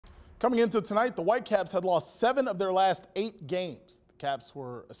Coming into tonight, the Whitecaps had lost 7 of their last 8 games. The Caps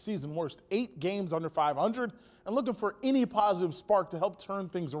were a season worst 8 games under 500 and looking for any positive spark to help turn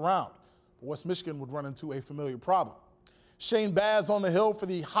things around. But West Michigan would run into a familiar problem. Shane Baz on the hill for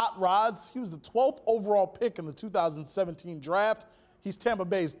the Hotrods. He was the 12th overall pick in the 2017 draft. He's Tampa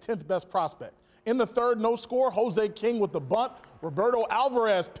Bay's 10th best prospect. In the third, no score, Jose King with the bunt. Roberto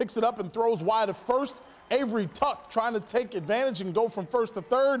Alvarez picks it up and throws wide to first. Avery Tuck trying to take advantage and go from first to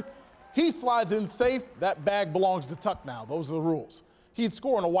third. He slides in safe. That bag belongs to Tuck now. Those are the rules. He'd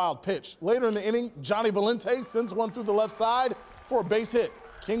score on a wild pitch. Later in the inning, Johnny Valente sends one through the left side for a base hit.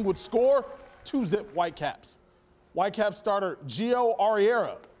 King would score, 2-zip Whitecaps. Whitecaps starter Gio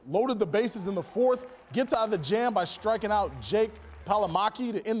Arriera loaded the bases in the fourth, gets out of the jam by striking out Jake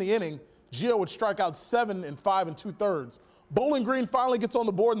Palamaki to end the inning. Gio would strike out 7 in 5 2/3. Bowling Green finally gets on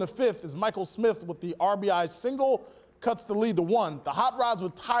the board in the fifth as Michael Smith with the RBI single cuts the lead to 1. The Hotrods were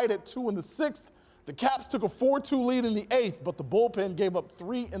tied at 2 in the 6th. The Caps took a 4-2 lead in the 8th, but the bullpen gave up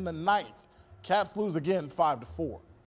 3 in the 9th. Caps lose again 5-4.